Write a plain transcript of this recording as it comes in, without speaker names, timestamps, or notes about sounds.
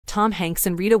Tom Hanks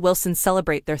and Rita Wilson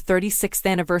celebrate their 36th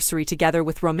anniversary together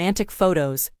with romantic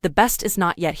photos. The best is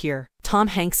not yet here. Tom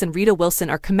Hanks and Rita Wilson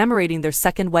are commemorating their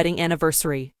second wedding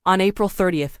anniversary. On April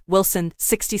 30th, Wilson,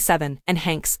 67, and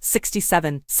Hanks,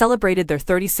 67, celebrated their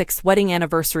 36th wedding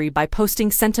anniversary by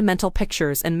posting sentimental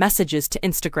pictures and messages to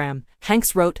Instagram.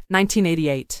 Hanks wrote,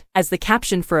 1988, as the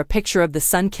caption for a picture of the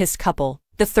sun-kissed couple.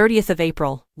 The 30th of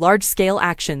April, large-scale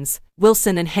actions.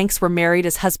 Wilson and Hanks were married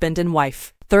as husband and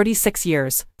wife. 36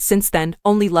 years. Since then,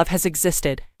 only love has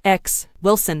existed.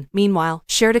 Wilson, meanwhile,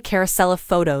 shared a carousel of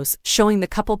photos showing the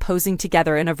couple posing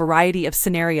together in a variety of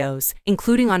scenarios,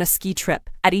 including on a ski trip,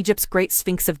 at Egypt's Great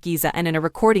Sphinx of Giza, and in a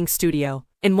recording studio.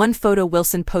 In one photo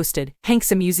Wilson posted,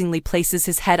 Hanks amusingly places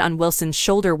his head on Wilson's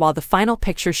shoulder while the final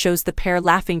picture shows the pair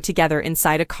laughing together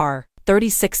inside a car.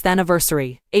 36th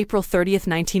anniversary, April 30,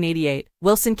 1988,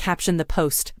 Wilson captioned the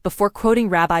post, before quoting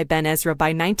Rabbi Ben Ezra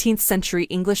by 19th-century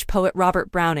English poet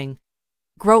Robert Browning,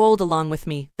 "Grow old along with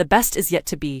me, the best is yet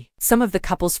to be." Some of the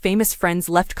couple's famous friends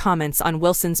left comments on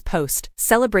Wilson's post,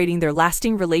 celebrating their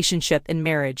lasting relationship and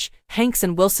marriage. Hanks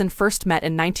and Wilson first met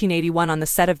in 1981 on the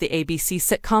set of the ABC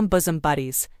sitcom Bosom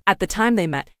Buddies. At the time they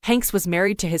met, Hanks was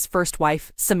married to his first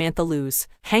wife, Samantha Luz.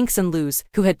 Hanks and Luz,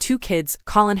 who had two kids,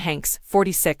 Colin Hanks,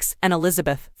 46, and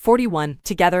Elizabeth, 41,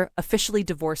 together, officially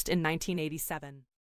divorced in 1987.